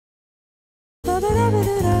Oh,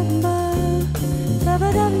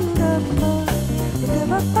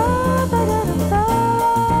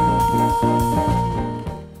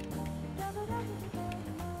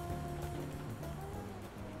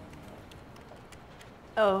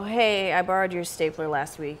 hey, I borrowed your stapler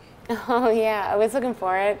last week. Oh, yeah, I was looking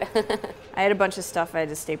for it. I had a bunch of stuff I had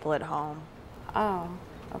to staple at home. Oh,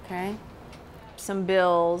 okay. Some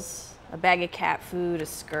bills, a bag of cat food, a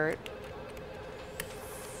skirt.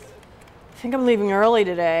 I think I'm leaving early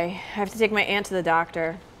today. I have to take my aunt to the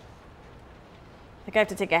doctor. I think I have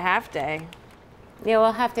to take a half day. Yeah,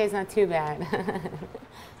 well, half day's not too bad.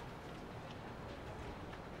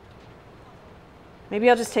 Maybe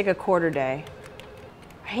I'll just take a quarter day.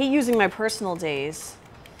 I hate using my personal days.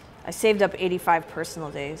 I saved up 85 personal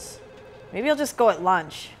days. Maybe I'll just go at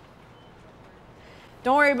lunch.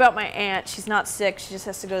 Don't worry about my aunt. She's not sick. She just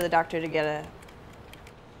has to go to the doctor to get a...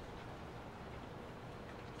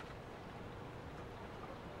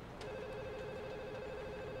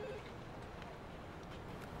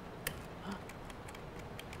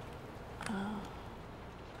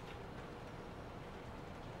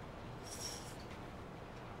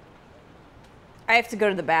 I have to go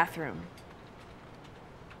to the bathroom.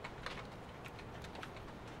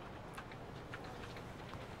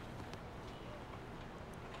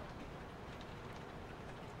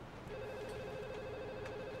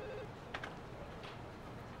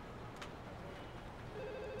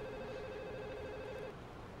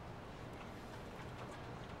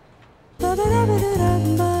 Ba ba da ba da da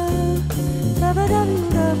ba, ba ba da ba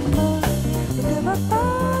da ba.